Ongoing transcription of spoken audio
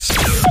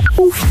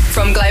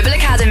From Global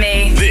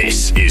Academy,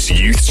 This is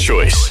Youth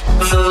Choice.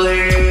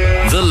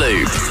 The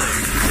Loop.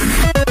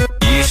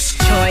 Youth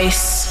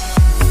Choice.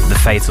 The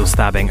fatal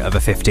stabbing of a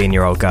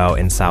 15-year-old girl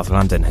in South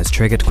London has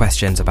triggered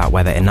questions about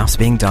whether enough's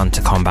being done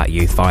to combat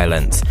youth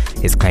violence.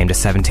 It's claimed a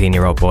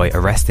 17-year-old boy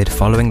arrested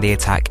following the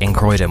attack in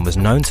Croydon was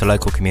known to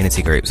local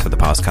community groups for the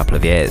past couple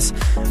of years.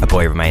 A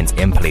boy remains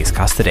in police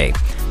custody.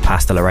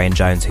 Pastor Lorraine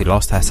Jones, who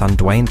lost her son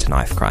Dwayne to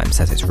knife crime,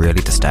 says it's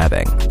really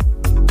disturbing.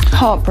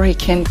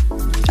 Heartbreaking,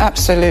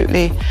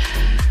 absolutely.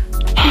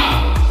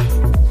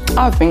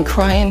 I've been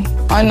crying.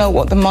 I know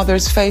what the mother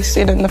is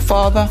facing and the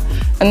father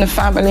and the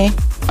family.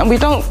 And we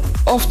don't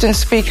often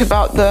speak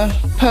about the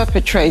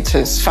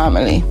perpetrator's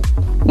family.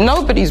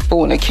 Nobody's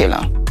born a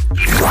killer.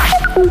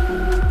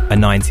 A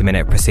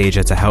 90-minute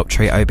procedure to help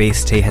treat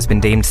obesity has been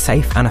deemed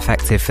safe and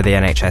effective for the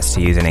NHS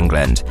to use in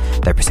England.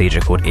 The procedure,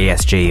 called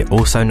ESG,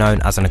 also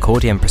known as an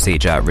accordion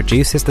procedure,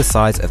 reduces the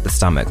size of the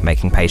stomach,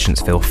 making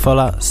patients feel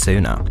fuller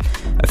sooner.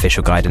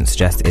 Official guidance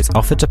suggests it's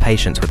offered to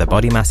patients with a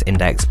body mass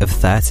index of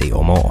 30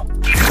 or more.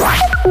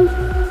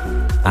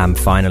 And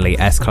finally,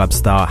 S-Club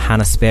star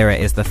Hannah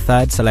Spirit is the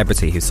third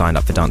celebrity who signed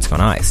up for Dancing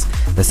on Ice.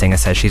 The singer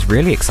says she's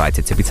really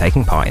excited to be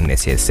taking part in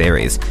this year's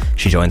series.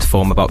 She joins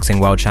former boxing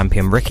world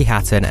champion Ricky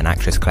Hatton and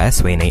actress Claire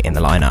Sweeney in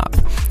the lineup.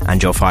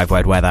 And your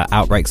 5-word weather: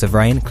 outbreaks of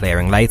rain,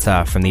 clearing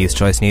later. From the Youth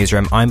Choice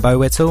newsroom, I'm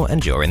Beau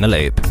and you're in the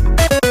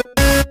Loop.